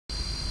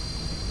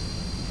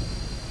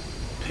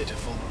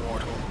pitiful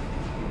mortal.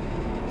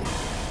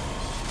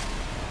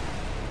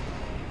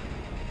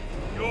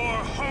 Your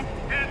hope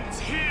ends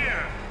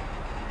here.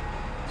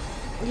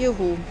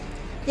 Juhu.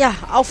 Ja,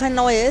 auf ein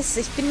neues.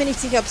 Ich bin mir nicht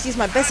sicher, ob es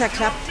diesmal besser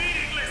klappt.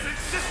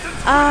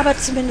 Aber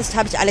zumindest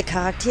habe ich alle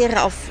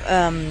Charaktere auf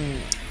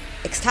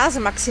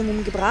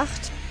Ekstase-Maximum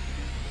gebracht.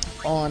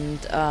 Und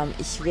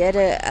ich werde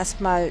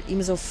erstmal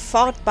ihm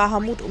sofort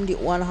Bahamut um die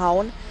Ohren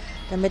hauen,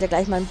 damit er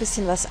gleich mal ein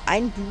bisschen was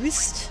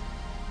einbüßt.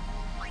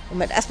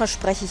 Moment, erstmal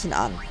spreche ich ihn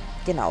an.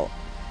 Genau.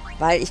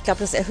 Weil ich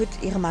glaube, das erhöht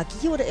ihre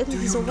Magie oder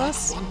irgendwie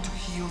sowas.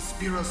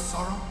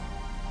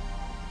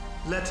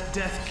 Let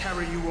death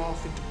carry you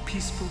off into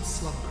peaceful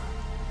slumber.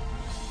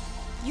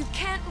 You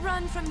can't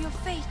run from your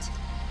fate.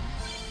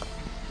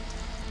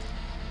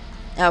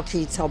 Ja, okay,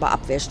 die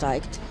Zauberabwehr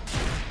steigt.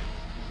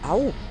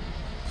 Au.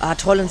 Ah,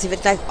 toll, und sie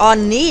wird gleich... Oh,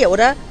 nee,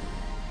 oder?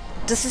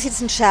 Das ist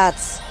jetzt ein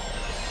Scherz.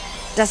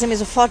 Dass er mir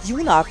sofort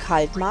Yuna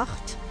kalt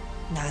macht.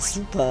 Na,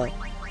 super.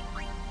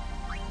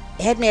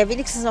 Er hätte mir ja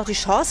wenigstens noch die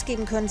Chance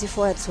geben können, sie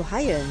vorher zu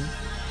heilen.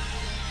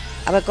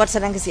 Aber Gott sei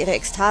Dank ist ihre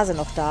Ekstase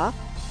noch da.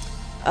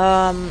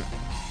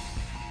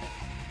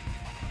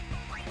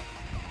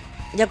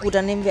 Ja gut,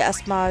 dann nehmen wir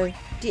erstmal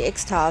die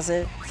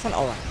Ekstase von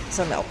Aura.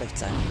 Soll mir auch recht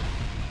sein.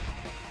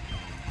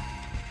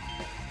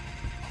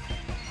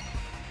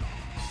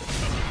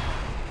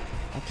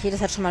 Okay,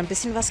 das hat schon mal ein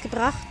bisschen was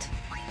gebracht.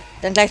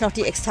 Dann gleich noch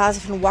die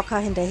Ekstase von Waka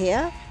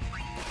hinterher.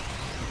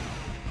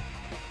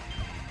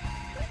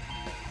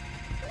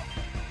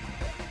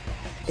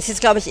 Ist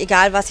jetzt, glaube ich,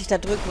 egal, was ich da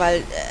drücke,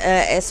 weil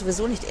er ist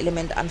sowieso nicht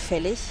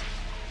elementanfällig.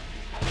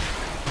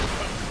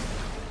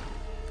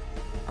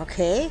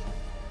 Okay.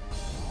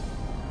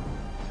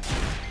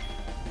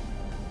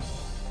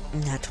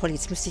 Na toll,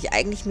 jetzt müsste ich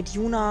eigentlich mit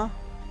Yuna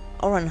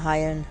Oran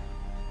heilen.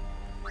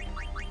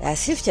 Ja,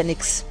 es hilft ja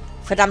nichts.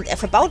 Verdammt, er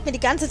verbaut mir die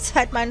ganze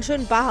Zeit meinen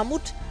schönen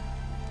Bahamut.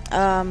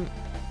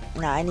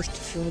 Nein, nicht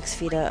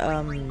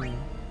Phönixfeder.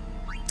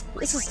 Wo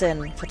ist es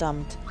denn?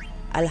 Verdammt.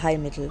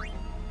 Allheilmittel.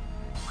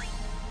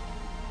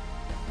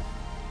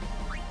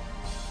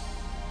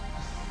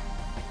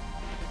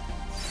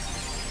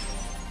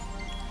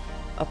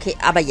 Okay,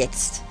 aber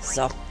jetzt.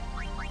 So.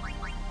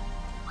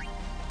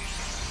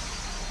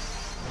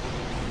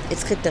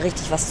 Jetzt kriegt er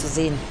richtig was zu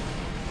sehen.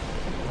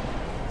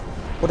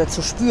 Oder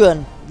zu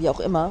spüren. Wie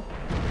auch immer.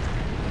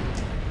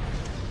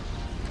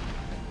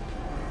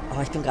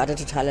 Oh, ich bin gerade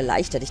total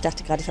erleichtert. Ich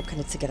dachte gerade, ich habe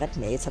keine Zigaretten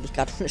mehr. Jetzt habe ich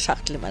gerade eine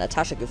Schachtel in meiner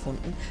Tasche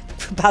gefunden.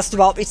 Passt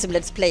überhaupt nicht zum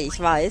Let's Play, ich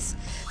weiß.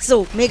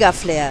 So, Mega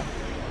Flare.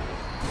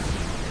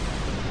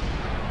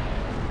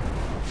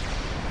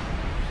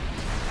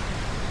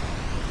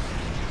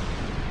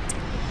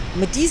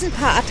 Mit diesen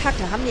paar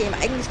Attacken haben wir ihm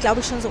eigentlich, glaube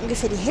ich, schon so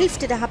ungefähr die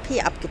Hälfte der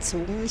HP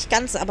abgezogen. Nicht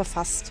ganz, aber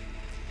fast.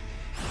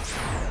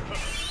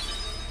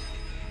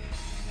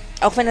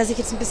 Auch wenn er sich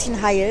jetzt ein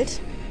bisschen heilt.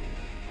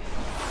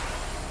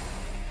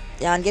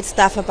 Ja, und jetzt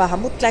darf er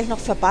Bahamut gleich noch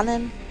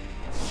verbannen.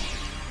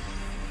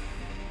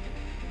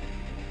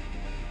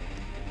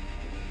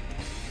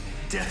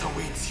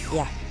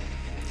 Ja.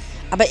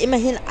 Aber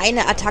immerhin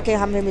eine Attacke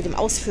haben wir mit ihm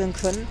ausführen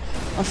können.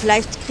 Und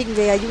vielleicht kriegen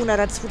wir ja Yuna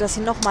dazu, dass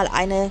sie nochmal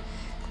eine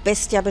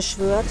Bestia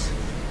beschwört.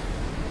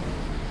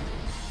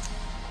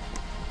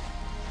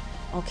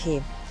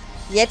 Okay.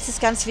 Jetzt ist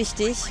ganz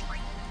wichtig.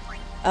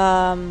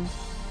 Wen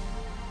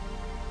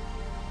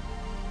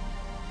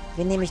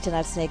nehme ich denn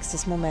als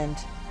nächstes? Moment.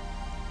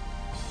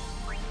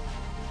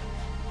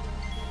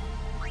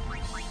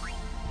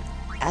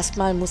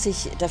 Erstmal muss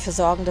ich dafür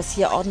sorgen, dass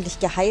hier ordentlich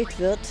geheilt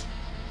wird.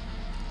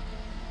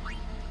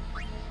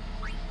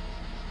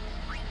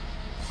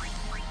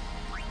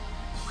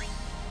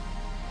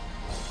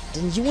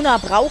 Den Yuna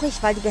brauche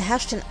ich, weil die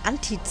beherrscht den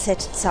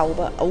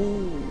Anti-Z-Zauber. Oh,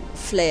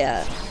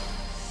 Flare.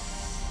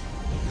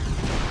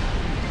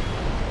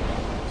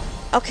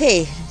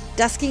 Okay,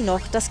 das ging noch,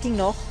 das ging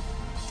noch.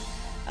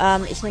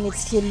 Ich nehme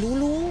jetzt hier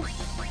Lulu.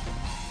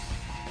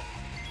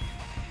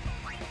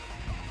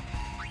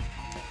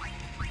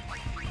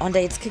 Und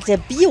jetzt kriegt er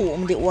Bio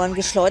um die Ohren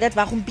geschleudert.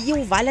 Warum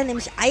Bio? Weil er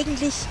nämlich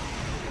eigentlich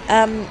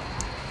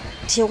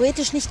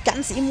theoretisch nicht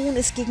ganz immun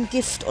ist gegen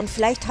Gift. Und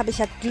vielleicht habe ich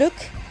ja Glück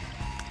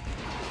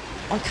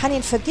und kann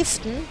ihn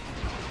vergiften.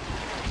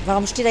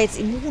 Warum steht er jetzt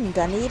immun?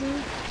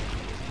 Daneben.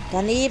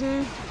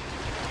 Daneben.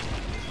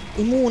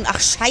 Immun. Ach,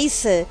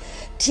 scheiße.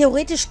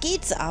 Theoretisch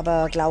geht's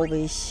aber, glaube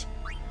ich.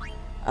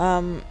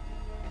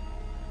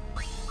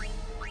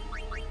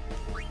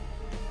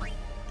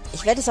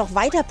 Ich werde es auch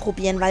weiter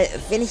probieren, weil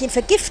wenn ich ihn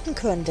vergiften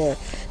könnte,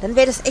 dann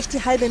wäre das echt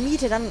die halbe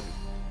Miete. Dann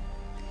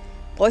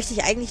bräuchte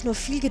ich eigentlich nur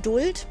viel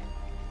Geduld.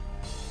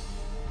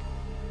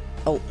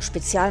 Oh,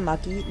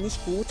 Spezialmagie,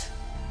 nicht gut.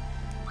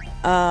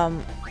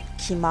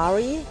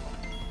 Kimari.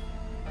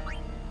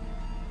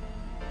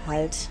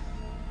 Halt.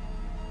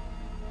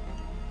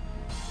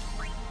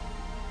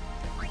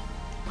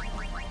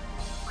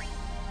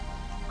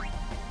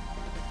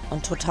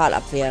 Und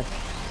Totalabwehr.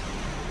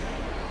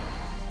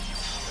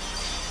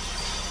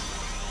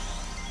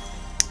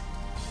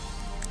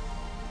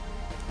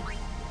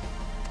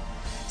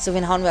 So,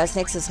 wen hauen wir als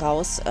nächstes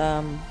raus?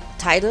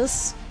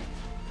 Tidus.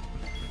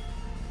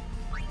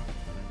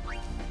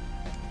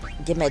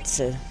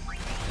 Gemetzel.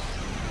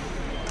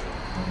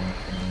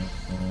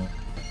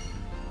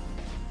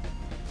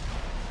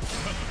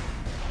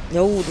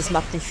 Jo, das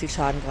macht nicht viel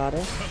Schaden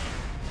gerade.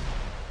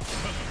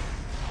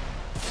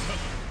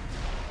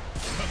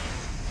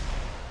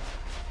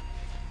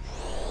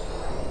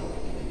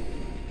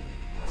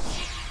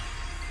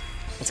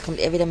 Jetzt kommt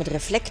er wieder mit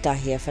Reflekt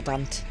daher,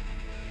 verdammt.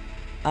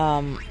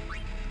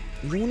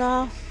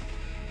 Luna.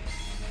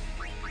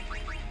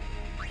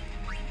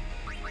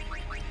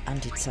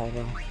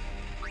 Antizauber.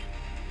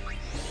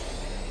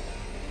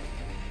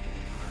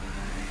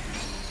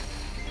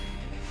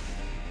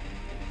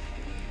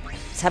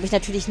 Jetzt habe ich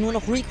natürlich nur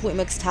noch Riku im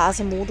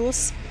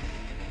Ekstase-Modus.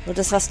 Nur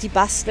das, was die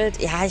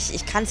bastelt. Ja,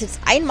 ich kann es jetzt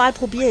einmal,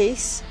 probiere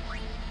ich's.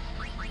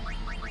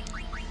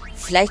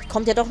 Vielleicht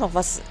kommt ja doch noch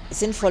was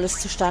Sinnvolles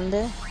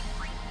zustande.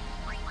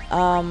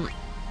 Ja,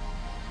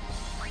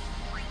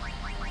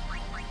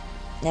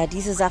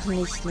 diese Sachen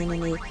nicht.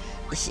 Nee.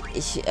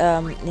 Ich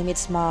nehme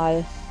jetzt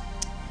mal...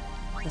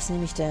 Was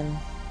nehme ich denn?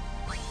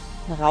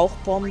 Eine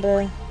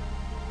Rauchbombe?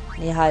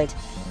 Nee, halt.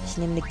 Ich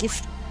nehme eine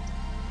Gift...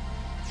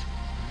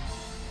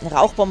 Eine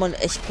Rauchbombe und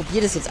ich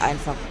probiere das jetzt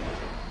einfach.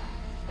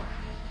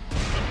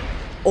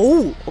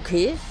 Oh,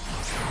 okay.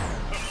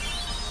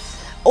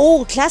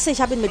 Oh, klasse, ich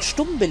habe ihn mit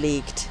Stumm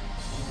belegt.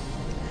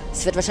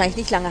 Das wird wahrscheinlich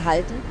nicht lange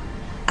halten.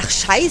 Ach,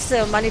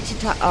 scheiße, meine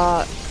Titan...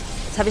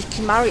 jetzt habe ich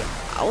Kimari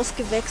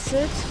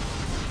ausgewechselt.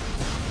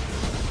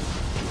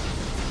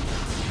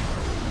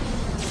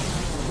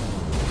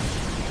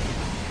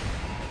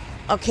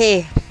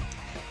 Okay.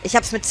 Ich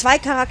habe es mit 2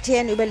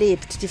 Charakteren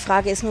überlebt. Die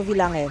Frage ist nur, wie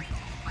lange.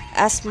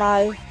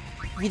 Erstmal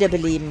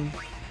wiederbeleben.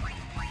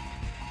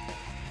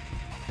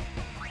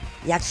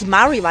 Ja,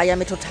 Kimari war ja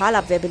mit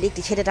Totalabwehr belegt.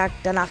 Ich hätte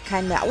danach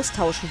keinen mehr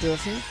austauschen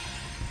dürfen.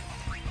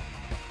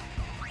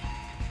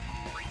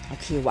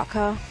 Okay,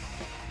 Waka.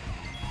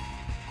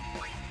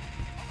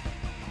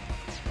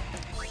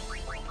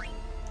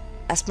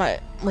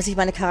 Erstmal muss ich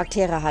meine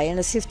Charaktere heilen.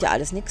 Das hilft ja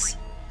alles nichts.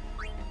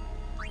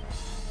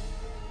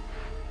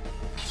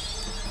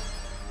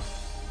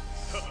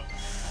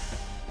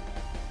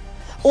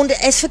 Und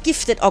er ist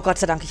vergiftet. Oh Gott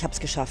sei Dank, ich habe es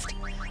geschafft.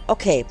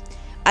 Okay,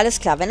 alles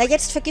klar. Wenn er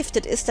jetzt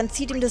vergiftet ist, dann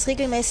zieht ihm das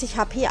regelmäßig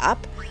HP ab.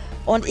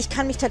 Und ich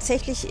kann mich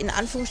tatsächlich in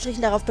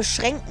Anführungsstrichen darauf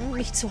beschränken,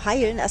 mich zu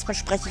heilen. Erstmal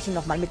spreche ich ihn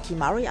nochmal mit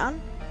Kimari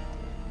an.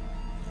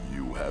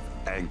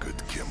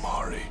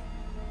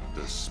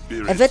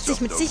 Er wird sich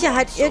mit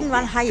Sicherheit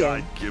irgendwann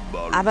heilen.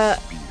 Aber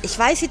ich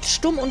weiß jetzt,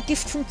 Stumm und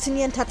Gift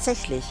funktionieren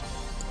tatsächlich.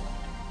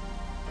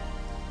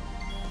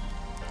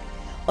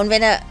 Und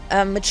wenn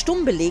er mit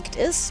Stumm belegt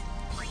ist,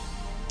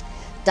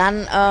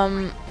 dann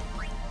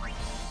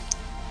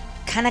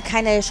kann er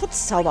keine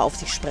Schutzzauber auf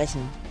sich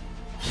sprechen.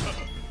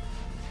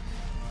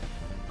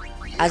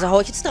 Also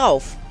hau ich jetzt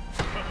drauf.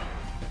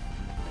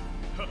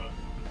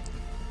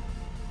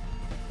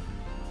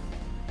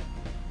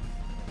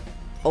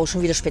 Oh,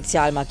 schon wieder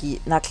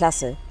Spezialmagie. Na,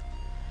 klasse.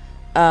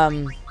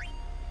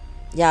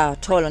 Ja,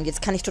 toll. Und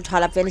jetzt kann ich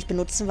Totalabwehr nicht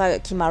benutzen,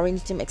 weil Kimari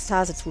nicht im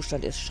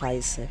Ekstase-Zustand ist.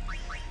 Scheiße.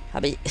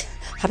 Habe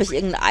ich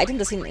irgendein Item,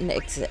 das ihn in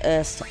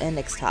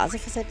Ekstase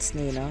versetzt?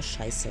 Nee, ne?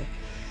 Scheiße.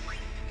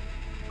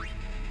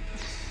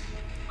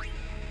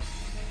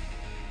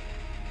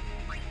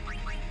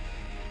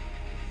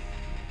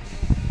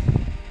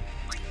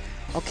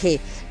 Okay,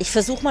 ich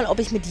versuche mal, ob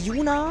ich mit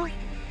Yuna...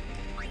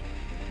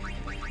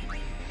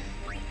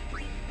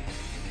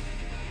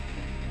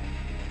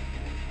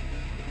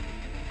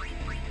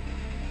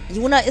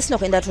 Yuna ist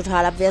noch in der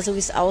Totalabwehr, so wie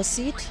es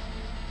aussieht.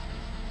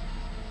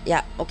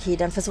 Ja, okay,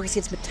 dann versuche ich es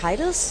jetzt mit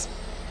Tidus.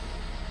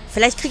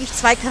 Vielleicht kriege ich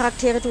 2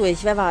 Charaktere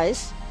durch, wer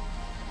weiß.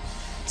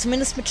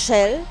 Zumindest mit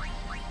Shell.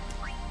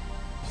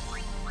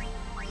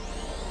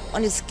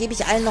 Und jetzt gebe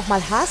ich allen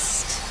nochmal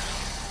Hast.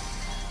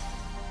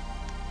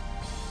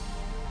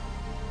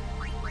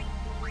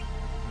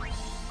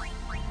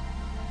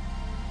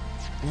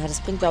 Ja, das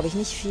bringt, glaube ich,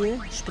 nicht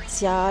viel.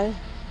 Spezial.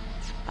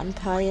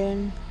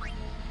 Anpeilen.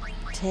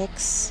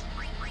 Tags.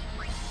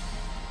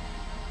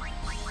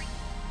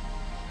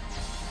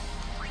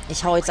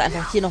 Ich hau jetzt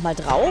einfach hier nochmal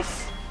drauf.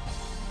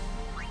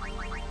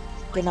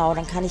 Genau,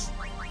 dann kann ich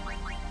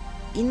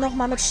ihn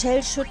nochmal mit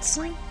Shell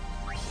schützen.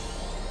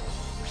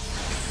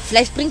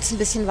 Vielleicht bringt es ein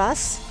bisschen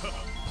was.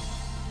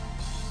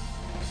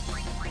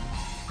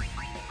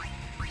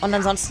 Und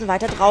ansonsten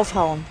weiter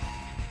draufhauen.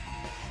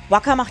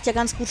 Waka macht ja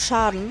ganz gut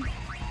Schaden.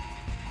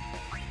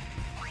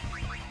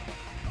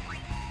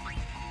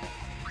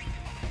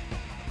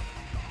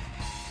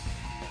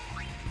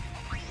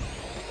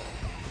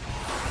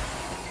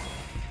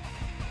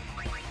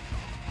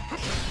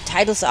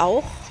 Tidus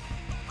auch.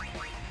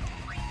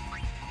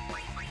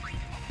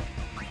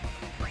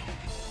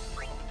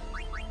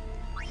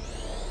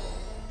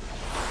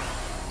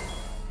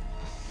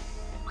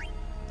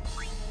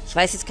 Ich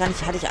weiß jetzt gar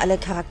nicht, hatte ich alle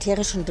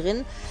Charaktere schon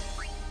drin?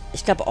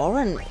 Ich glaube,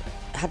 Oren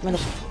hat mir noch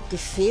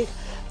gefehlt.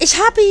 Ich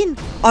hab ihn!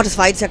 Oh, das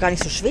war jetzt ja gar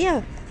nicht so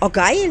schwer. Oh,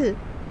 geil.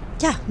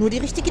 Ja, nur die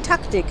richtige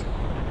Taktik.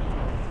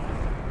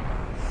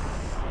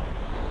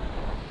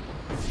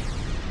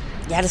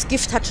 Ja, das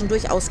Gift hat schon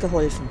durchaus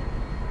geholfen.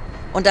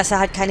 Und dass er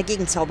halt keine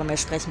Gegenzauber mehr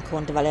sprechen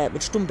konnte, weil er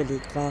mit Stumm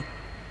belegt war.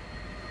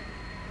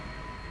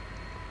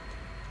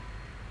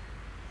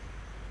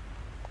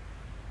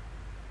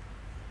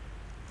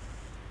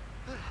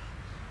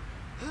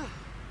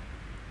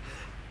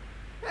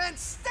 And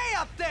stay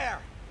up there!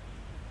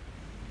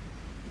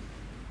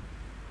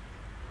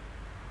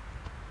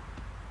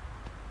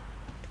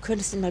 Du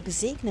könntest ihn mal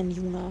besegnen,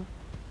 Juna.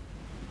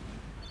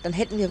 Dann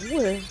hätten wir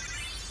Ruhe.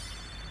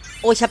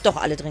 Oh, ich habe doch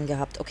alle drin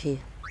gehabt. Okay.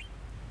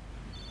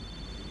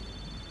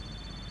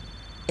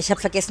 Ich habe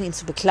vergessen, ihn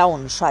zu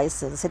beklauen.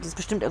 Scheiße. Das hätte jetzt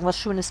bestimmt irgendwas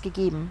Schönes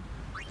gegeben.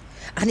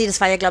 Ach nee,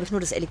 das war ja, glaube ich, nur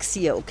das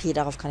Elixier. Okay,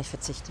 darauf kann ich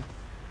verzichten.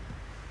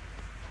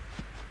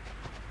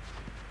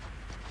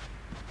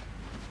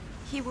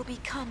 He will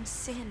become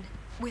sin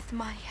with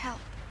my help.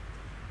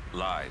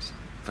 Lies.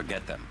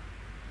 Forget them.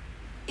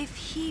 If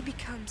he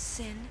becomes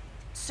sin,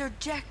 Sir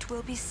Jecht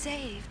will be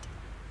saved.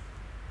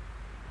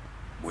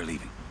 We're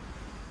leaving.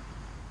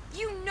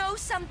 You know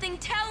something,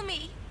 tell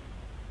me!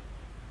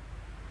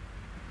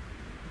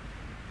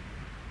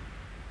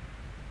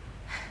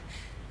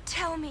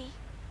 Tell me.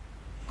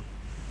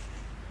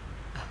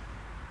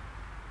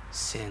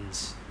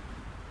 Sin's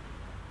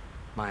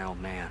my old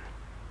man.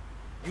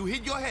 You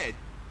hit your head.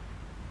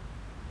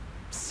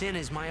 Sin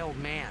is my old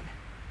man.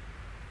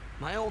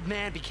 My old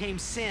man became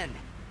Sin.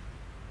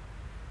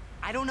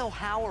 I don't know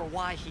how or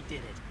why he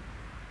did it.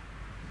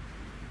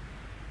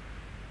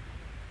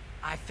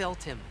 I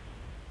felt him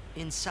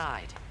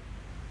inside.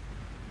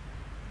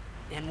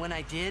 And when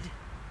I did,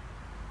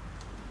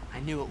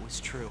 I knew it was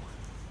true.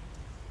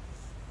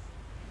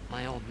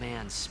 My old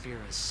man's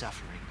spirit is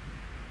suffering.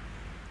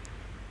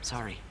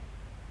 Sorry.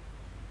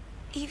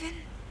 Even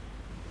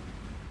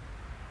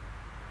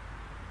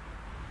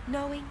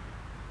knowing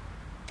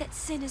that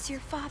Sin is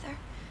your father,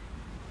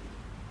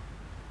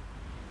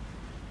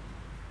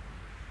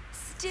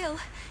 still,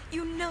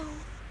 you know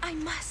I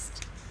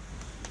must.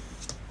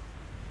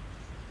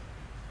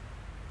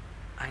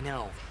 I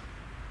know.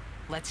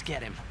 Let's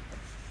get him.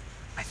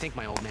 I think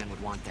my old man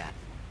would want that.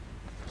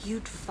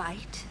 You'd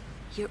fight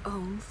your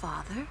own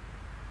father?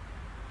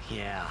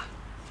 Yeah,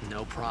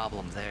 no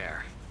problem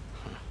there.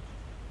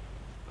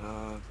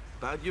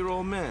 About your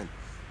old man.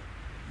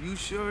 You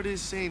sure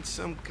this ain't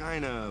some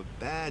kind of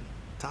bad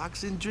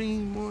toxin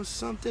dream or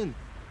something?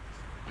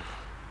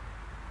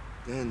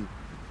 Then,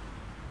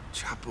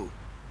 Chapu.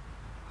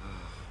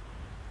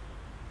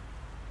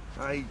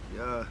 I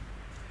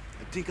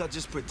think I'll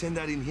just pretend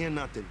I didn't hear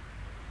nothing.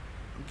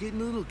 I'm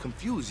getting a little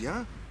confused,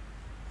 yeah?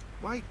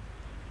 Why'd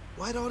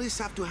all this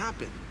have to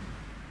happen?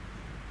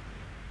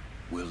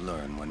 We'll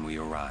learn when we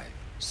arrive.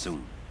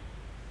 Soon.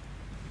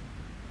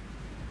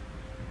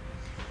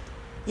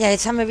 Ja,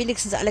 jetzt haben wir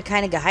wenigstens alle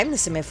keine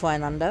Geheimnisse mehr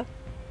voreinander.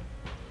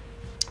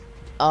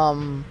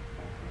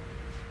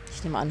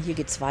 Ich nehme an, hier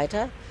geht's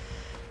weiter.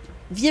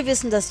 Wir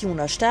wissen, dass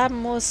Juna sterben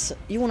muss.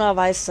 Juna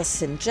weiß, dass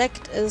Sin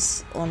Jecht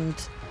ist. Und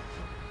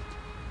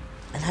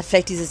dann hat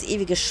vielleicht dieses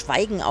ewige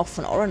Schweigen auch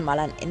von Oren mal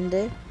ein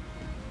Ende.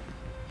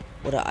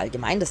 Oder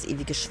allgemein das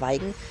ewige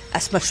Schweigen.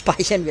 Erstmal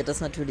speichern wir das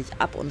natürlich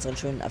ab, unseren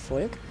schönen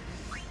Erfolg.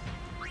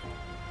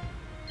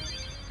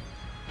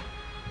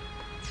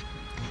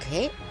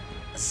 Okay.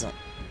 So.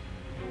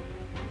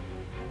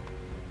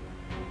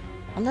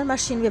 Und dann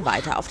marschieren wir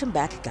weiter auf dem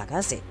Berg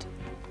Gagazet.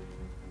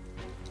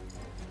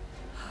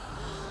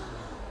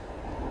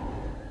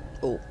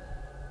 Oh.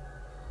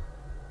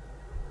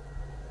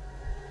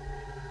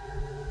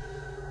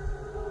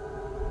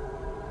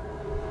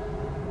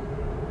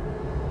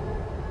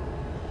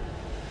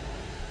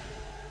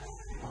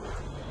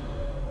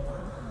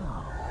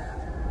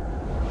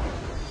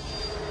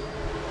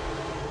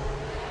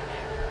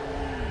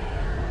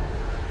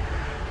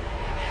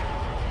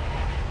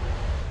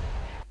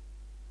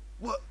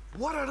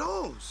 What are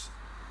those?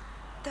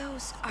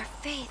 Those are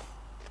faith.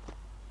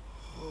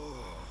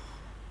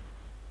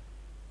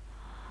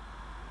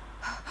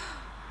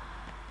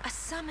 A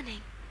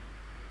summoning.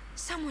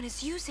 Someone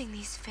is using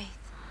these faith.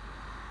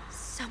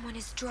 Someone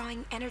is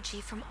drawing energy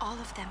from all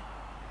of them.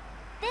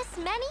 This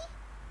many?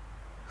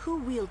 Who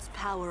wields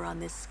power on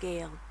this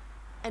scale?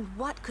 And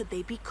what could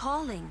they be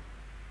calling?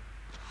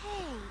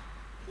 Hey,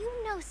 you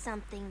know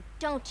something,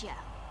 don't ya?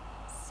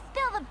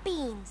 Spill the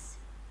beans.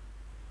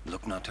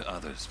 Look not to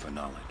others for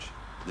knowledge.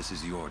 This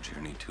is your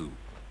journey too.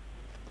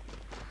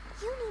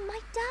 Uni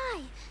might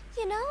die,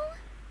 you know?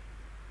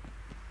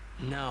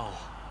 No.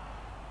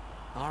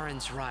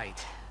 Arin's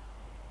right.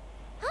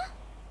 Huh?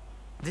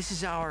 This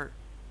is our...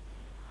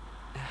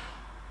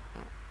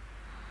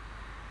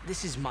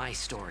 This is my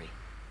story.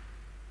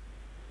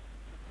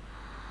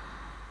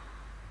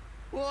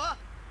 What?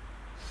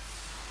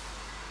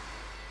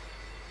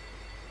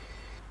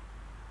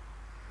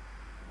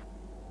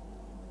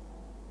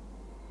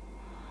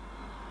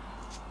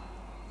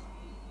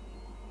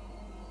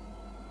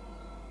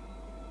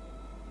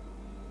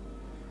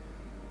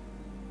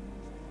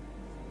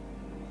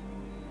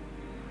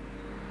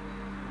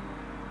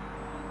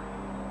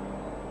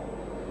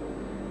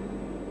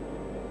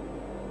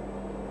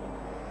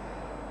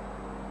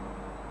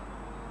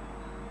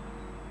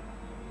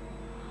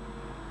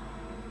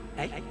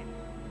 Hey.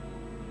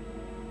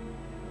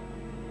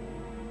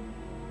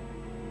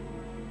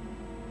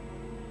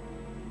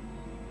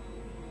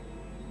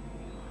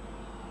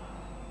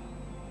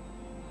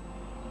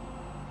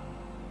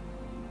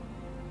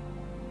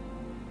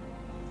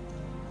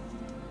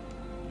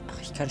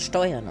 Ach, ich kann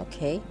steuern,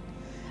 okay.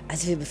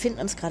 Also wir befinden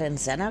uns gerade in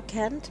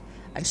Samarkand.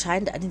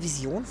 Anscheinend eine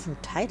Vision von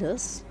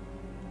Tidus.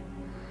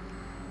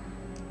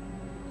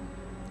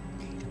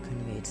 Okay, da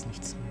können wir jetzt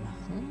nichts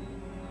machen.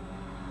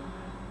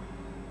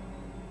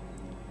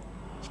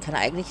 Ich kann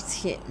eigentlich jetzt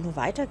hier nur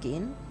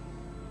weitergehen.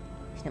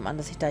 Ich nehme an,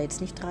 dass ich da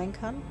jetzt nicht rein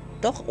kann.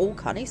 Doch, oh,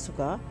 kann ich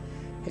sogar.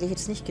 Hätte ich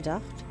jetzt nicht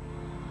gedacht.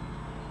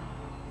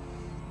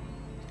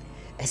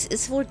 Es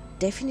ist wohl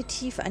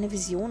definitiv eine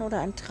Vision oder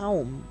ein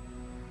Traum.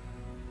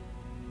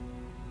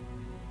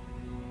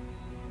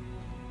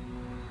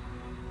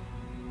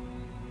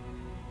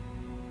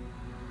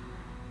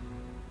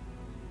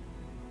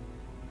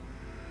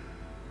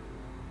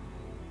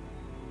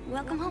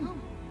 Welcome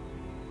home.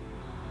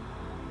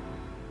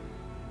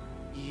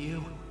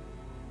 You...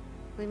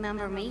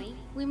 Remember me?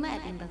 We met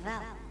in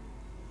Bavel.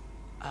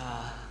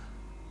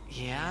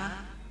 Yeah?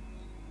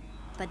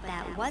 But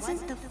that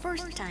wasn't the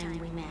first time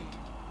we met.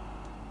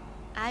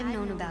 I've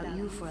known about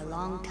you for a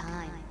long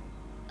time.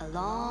 A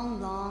long,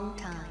 long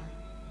time.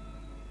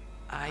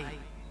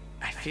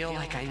 I feel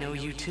like I know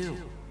you too.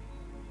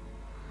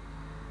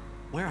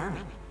 Where are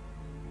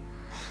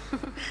we?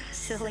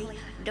 Silly,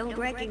 don't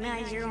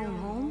recognize your own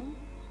home?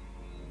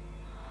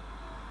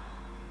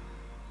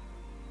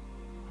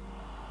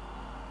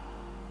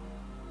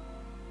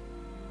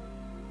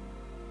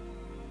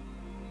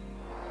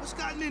 What's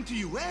gotten into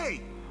you?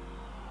 Hey!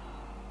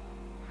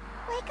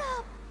 Wake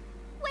up!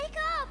 Wake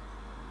up!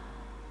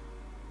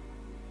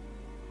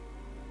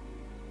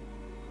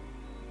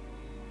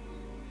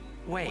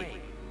 Wait,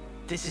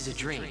 this is a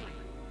dream.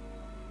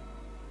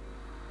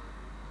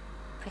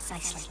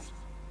 Precisely.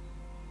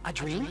 A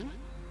dream?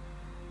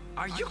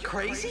 Are you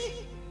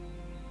crazy?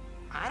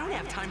 I don't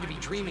have time to be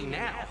dreaming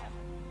now.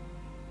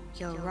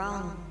 You're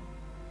wrong.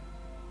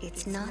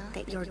 It's not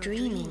that you're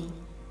dreaming.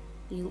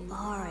 You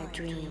are a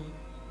dream.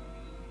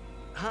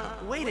 Huh?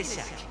 Wait a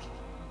sec.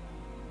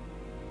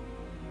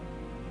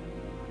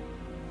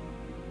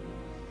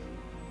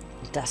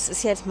 Das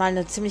ist jetzt mal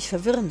eine ziemlich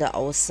verwirrende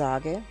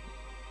Aussage.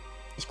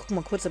 Ich gucke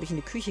mal kurz, ob ich in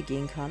die Küche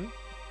gehen kann.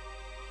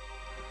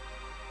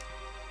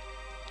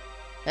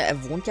 Ja,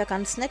 er wohnt ja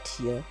ganz nett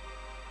hier.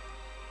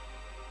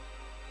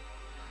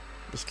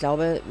 Ich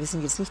glaube, wir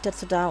sind jetzt nicht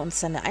dazu da, uns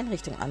seine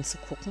Einrichtung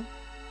anzugucken.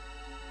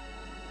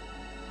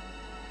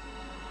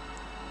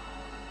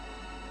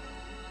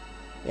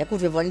 Ja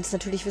gut, wir wollen jetzt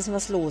natürlich wissen,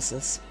 was los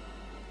ist.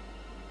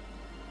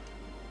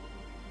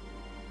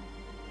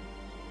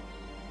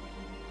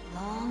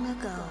 Long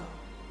ago,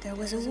 there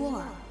was a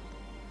war.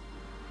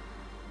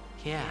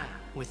 Yeah,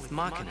 with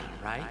Machina,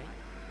 right?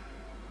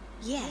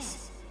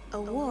 Yes, a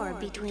war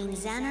between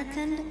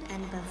Zanarkand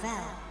and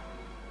Bavel.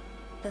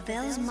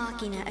 Bavel's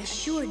Machina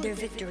assured their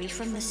victory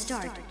from the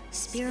start.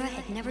 Spira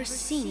had never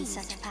seen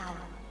such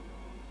power.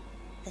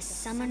 The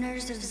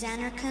summoners of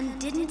Zanarkand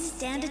didn't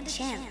stand a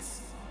chance.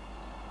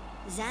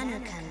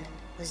 Zanarkand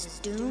was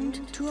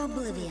doomed to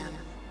oblivion.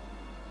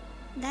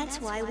 That's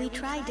why we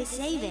tried to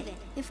save it,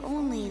 if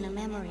only in a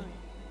memory.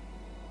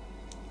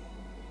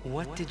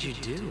 What did you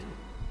do?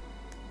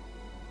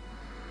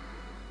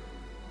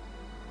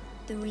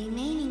 The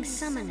remaining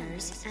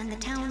summoners and the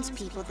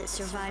townspeople that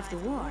survived the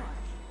war,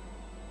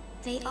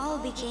 they all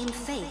became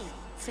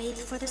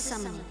faith for the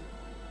summoning.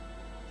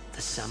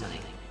 The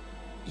summoning?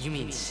 You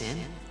mean sin?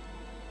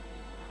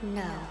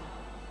 No,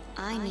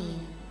 I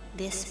mean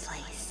this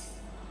place.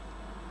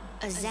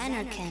 A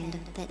Zanarkand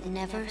that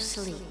never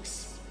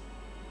sleeps.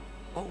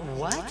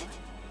 What?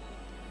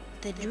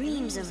 The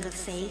dreams of the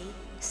faith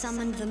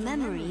summoned the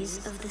memories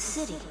of the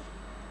city.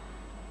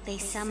 They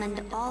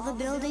summoned all the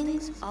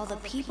buildings, all the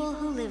people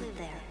who lived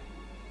there.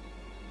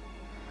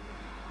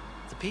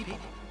 The people?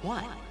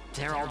 What?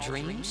 They're all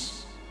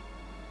dreams?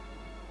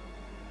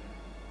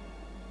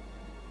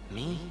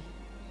 Me?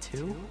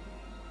 Too?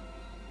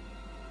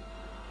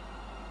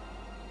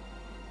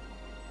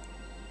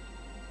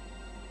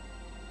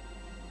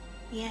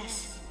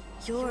 Yes,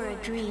 you're a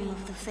dream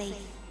of the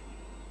faith.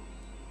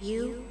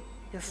 You,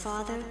 your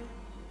father,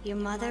 your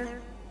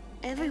mother,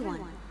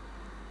 everyone.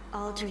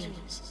 All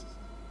dreams.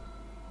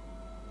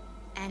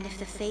 And if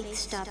the faith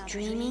stopped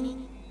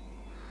dreaming,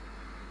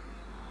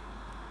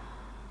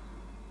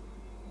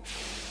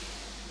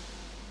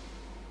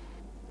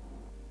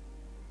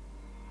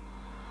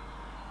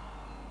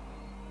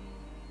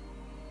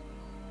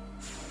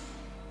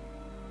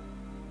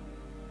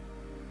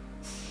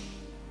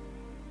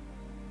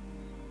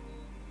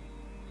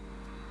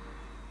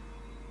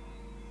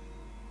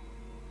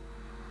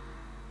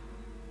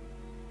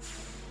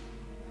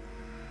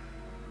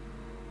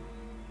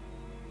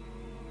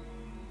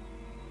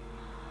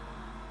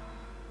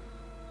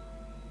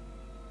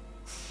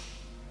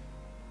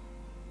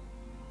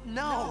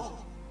 No!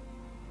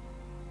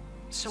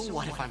 So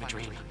what if I'm a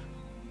dream?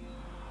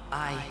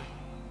 I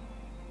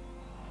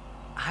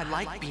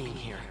like being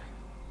here.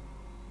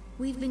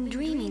 We've been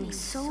dreaming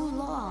so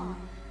long.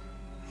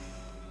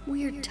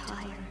 We're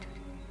tired.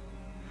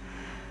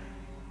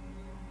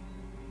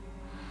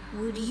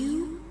 Would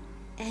you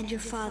and your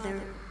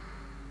father,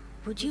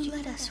 would you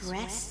let us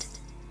rest?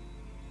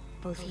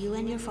 Both you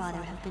and your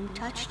father have been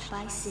touched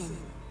by sin.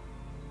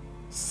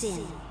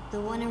 Sin, the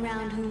one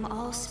around whom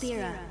all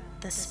Spira,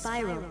 the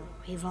spiral,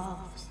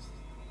 revolves.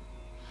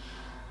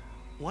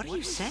 What are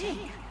you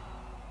saying?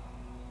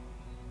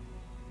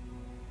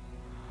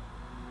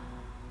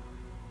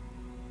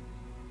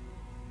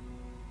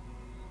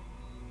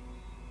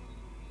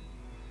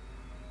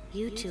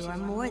 You two are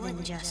more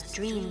than just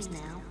dreams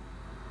now.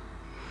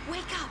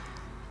 Wake up!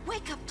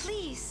 Wake up,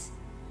 please!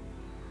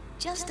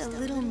 Just a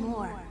little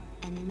more,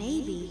 and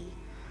maybe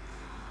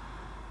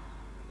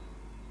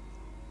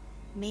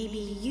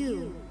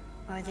you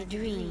are the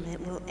dream that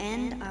will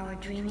end our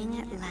dreaming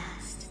at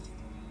last.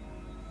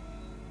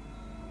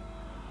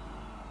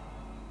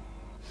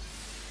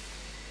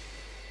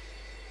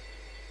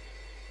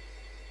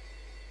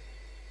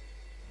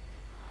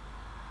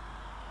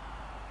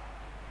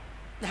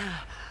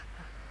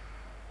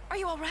 Are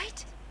you all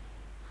right?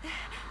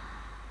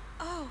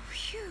 Oh,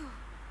 phew.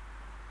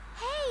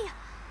 Hey!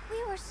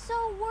 We were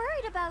so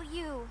worried about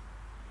you.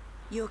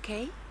 You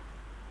okay?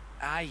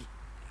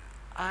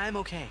 I'm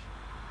okay.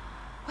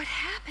 What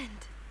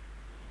happened?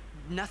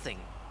 Nothing.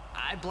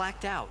 I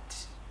blacked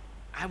out.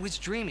 I was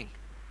dreaming.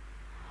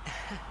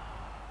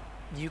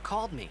 You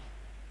called me.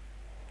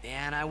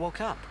 And I woke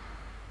up.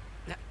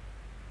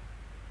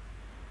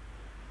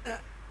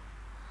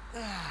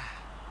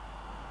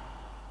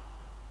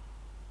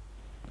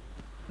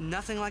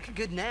 Nothing like a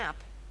good nap.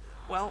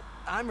 Well,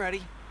 I'm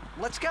ready.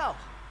 Let's go.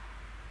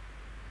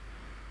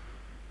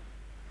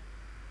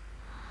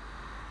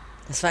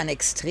 Das war eine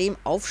extrem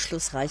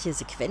aufschlussreiche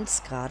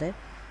Sequenz gerade.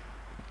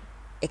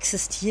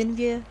 Existieren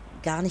wir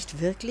gar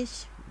nicht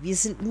wirklich? Wir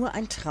sind nur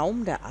ein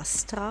Traum der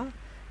Astra,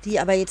 die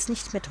aber jetzt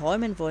nicht mehr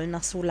träumen wollen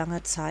nach so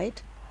langer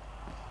Zeit.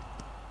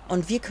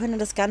 Und wir können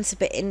das Ganze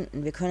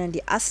beenden. Wir können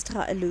die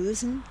Astra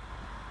erlösen,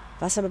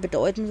 was aber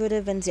bedeuten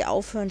würde, wenn sie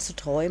aufhören zu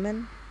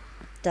träumen,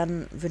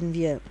 dann würden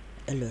wir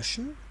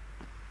erlöschen,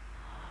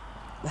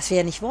 was wir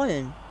ja nicht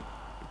wollen.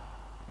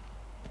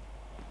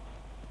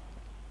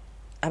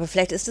 Aber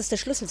vielleicht ist es der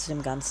Schlüssel zu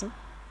dem Ganzen.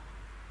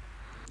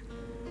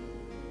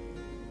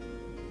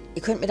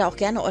 Ihr könnt mir da auch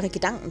gerne eure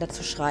Gedanken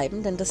dazu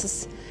schreiben, denn das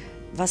ist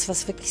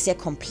was wirklich sehr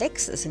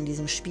komplex ist in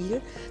diesem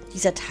Spiel.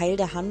 Dieser Teil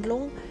der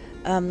Handlung.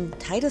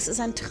 Tidus ist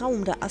ein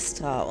Traum der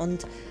Astra.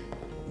 Und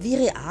wie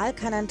real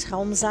kann ein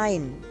Traum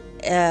sein?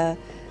 Er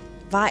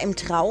war im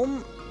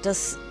Traum der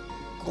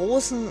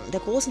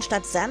großen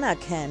Stadt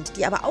Samarkand,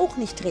 die aber auch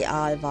nicht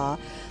real war,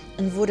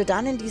 und wurde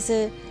dann in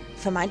diese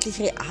vermeintlich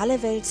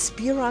reale Welt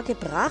Spira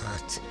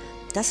gebracht.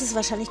 Das ist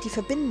wahrscheinlich die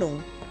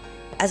Verbindung.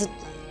 Also,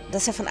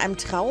 dass er von einem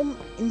Traum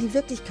in die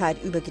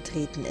Wirklichkeit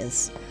übergetreten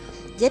ist.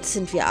 Jetzt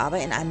sind wir aber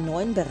in einem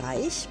neuen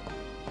Bereich,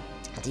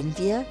 den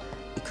wir,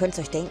 ihr könnt es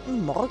euch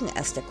denken, morgen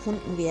erst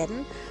erkunden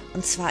werden.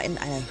 Und zwar in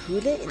einer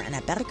Höhle, in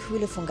einer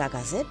Berghöhle von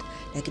Gagazet.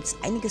 Da gibt es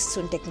einiges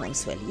zu entdecken und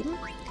zu erleben.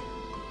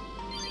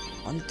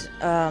 Und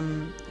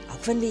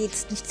auch wenn wir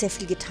jetzt nicht sehr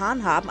viel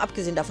getan haben,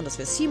 abgesehen davon, dass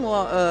wir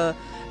Seymour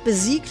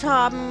besiegt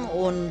haben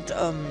und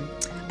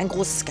ein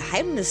großes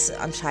Geheimnis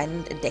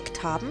anscheinend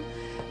entdeckt haben,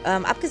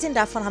 abgesehen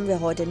davon haben wir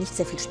heute nicht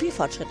sehr viel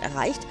Spielfortschritt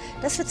erreicht.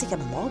 Das wird sich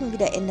aber morgen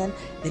wieder ändern,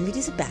 wenn wir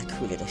diese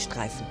Berghöhle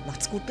durchstreifen.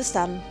 Macht's gut, bis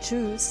dann.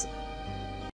 Tschüss.